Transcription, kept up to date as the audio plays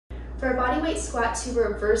For a bodyweight squat to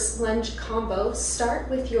reverse lunge combo, start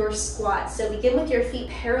with your squat. So begin with your feet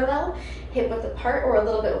parallel, hip width apart or a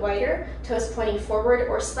little bit wider, toes pointing forward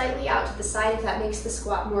or slightly out to the side if that makes the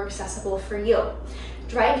squat more accessible for you.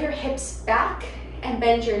 Drive your hips back and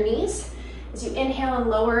bend your knees as you inhale and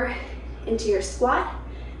lower into your squat.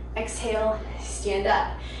 Exhale, stand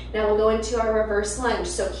up. Now we'll go into our reverse lunge.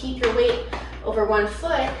 So keep your weight over one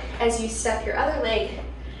foot as you step your other leg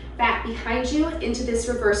back behind you into this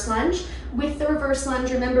reverse lunge. With the reverse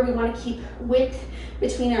lunge, remember we want to keep width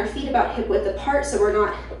between our feet about hip width apart so we're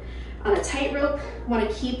not on a tightrope. We want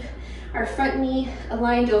to keep our front knee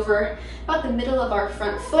aligned over about the middle of our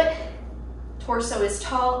front foot. Torso is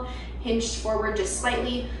tall, hinged forward just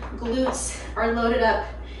slightly. Glutes are loaded up,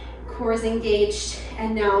 core is engaged,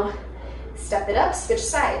 and now step it up, switch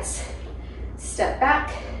sides. Step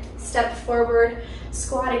back, step forward,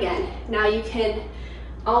 squat again. Now you can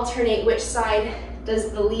alternate which side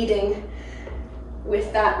does the leading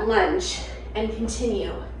with that lunge and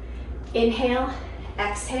continue. Inhale,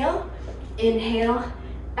 exhale, inhale,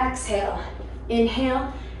 exhale,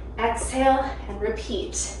 inhale, exhale, and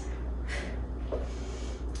repeat.